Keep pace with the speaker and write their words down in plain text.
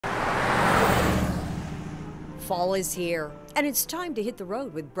Fall is here, and it's time to hit the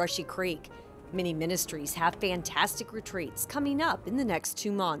road with Brushy Creek. Many ministries have fantastic retreats coming up in the next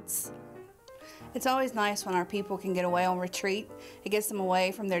 2 months. It's always nice when our people can get away on retreat. It gets them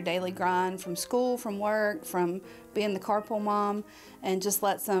away from their daily grind, from school, from work, from being the carpool mom, and just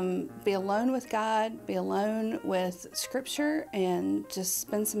lets them be alone with God, be alone with Scripture, and just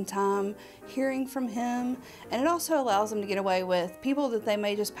spend some time hearing from Him. And it also allows them to get away with people that they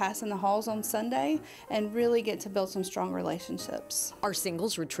may just pass in the halls on Sunday and really get to build some strong relationships. Our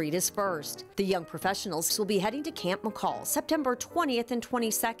singles retreat is first. The young professionals will be heading to Camp McCall September 20th and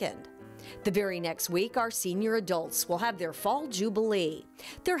 22nd. The very next week, our senior adults will have their fall jubilee.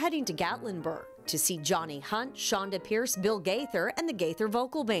 They're heading to Gatlinburg to see Johnny Hunt, Shonda Pierce, Bill Gaither, and the Gaither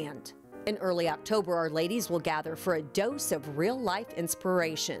Vocal Band. In early October, our ladies will gather for a dose of real-life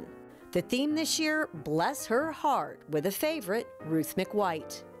inspiration. The theme this year, Bless Her Heart, with a favorite, Ruth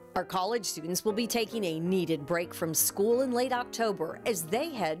McWhite. Our college students will be taking a needed break from school in late October as they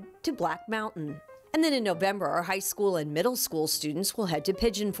head to Black Mountain. And then in November, our high school and middle school students will head to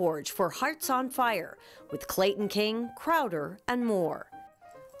Pigeon Forge for Hearts on Fire with Clayton King, Crowder, and more.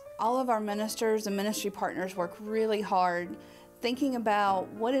 All of our ministers and ministry partners work really hard thinking about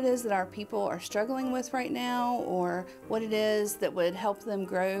what it is that our people are struggling with right now, or what it is that would help them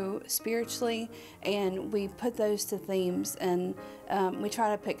grow spiritually, and we put those to themes, and we try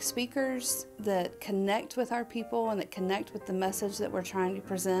to pick speakers that connect with our people and that connect with the message that we're trying to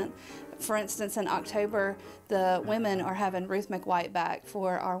present. For instance, in October, the women are having Ruth McWhite back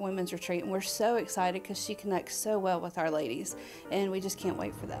for our women's retreat, and we're so excited because she connects so well with our ladies, and we just can't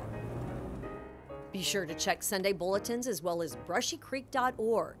wait for that. Be sure to check Sunday bulletins as well as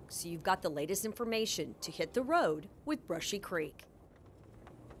brushycreek.org so you've got the latest information to hit the road with Brushy Creek.